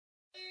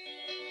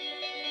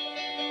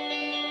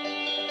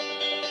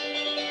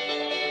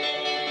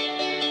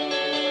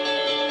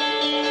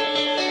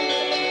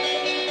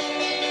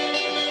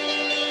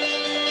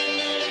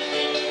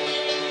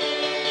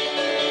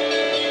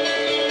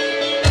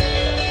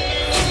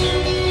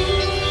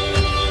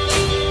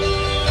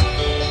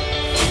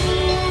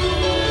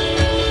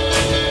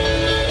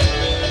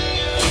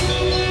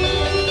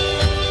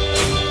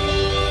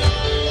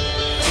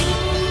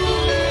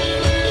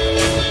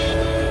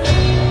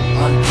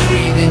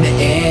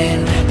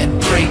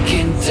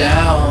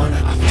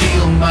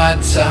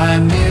my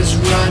time is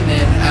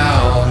running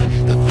out.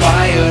 The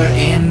fire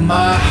in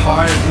my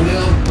heart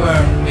will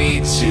burn me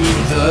to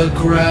the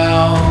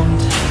ground.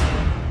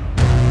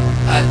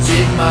 I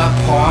did my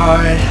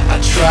part, I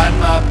tried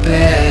my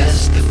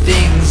best. The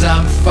things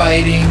I'm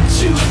fighting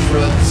to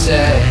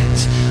protect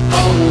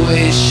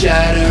always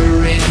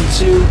shatter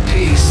into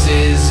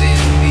pieces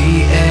in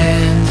the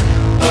end.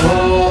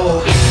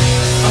 Oh,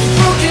 I'm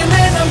broken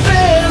and I'm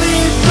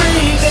barely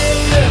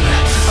breathing.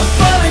 I'm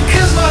falling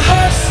cause my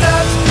heart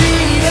stops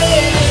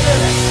beating.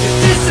 If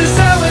this is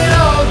how it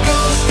all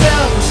goes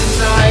down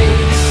tonight,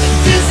 and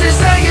this is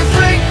how you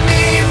bring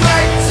me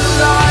back to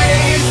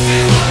life.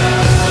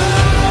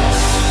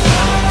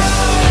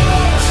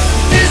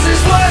 This is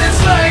what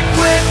it's like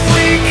when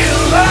we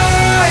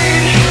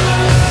collide.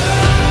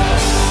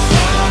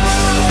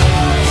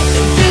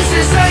 And this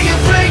is how you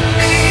bring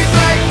me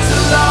back to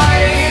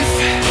life.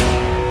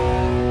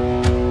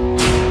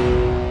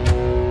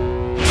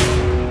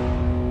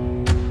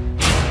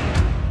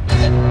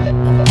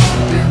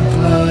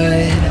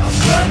 Blood, I'm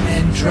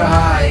running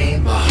dry.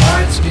 My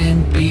heart's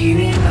been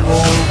beating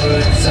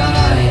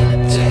overtime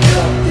to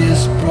help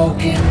this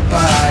broken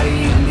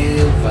body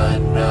live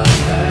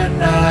another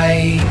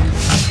night.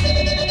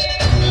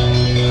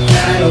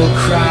 Battle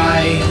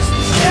cries,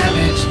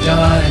 damage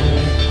done.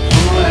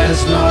 Who has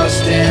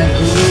lost and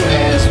who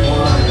has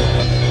won?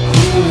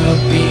 Who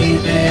will be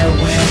there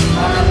when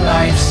my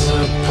life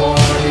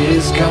support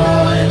is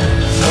gone?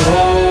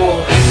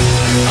 Oh,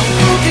 I'm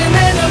broken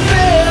and I'm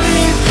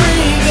barely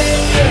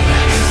breathing.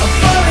 I'm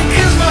falling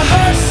cause my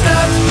heart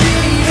stops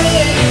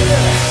beating.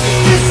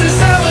 This is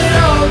how it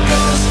all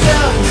goes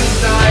down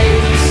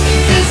tonight.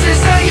 This is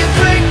how you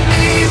bring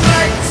me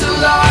back to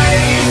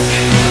life.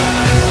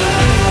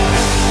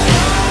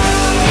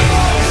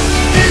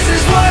 This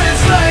is what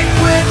it's like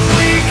when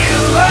we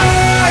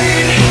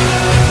collide.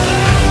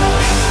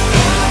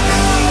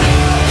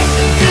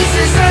 And this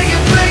is how you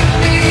bring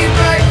me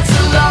back to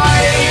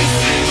life.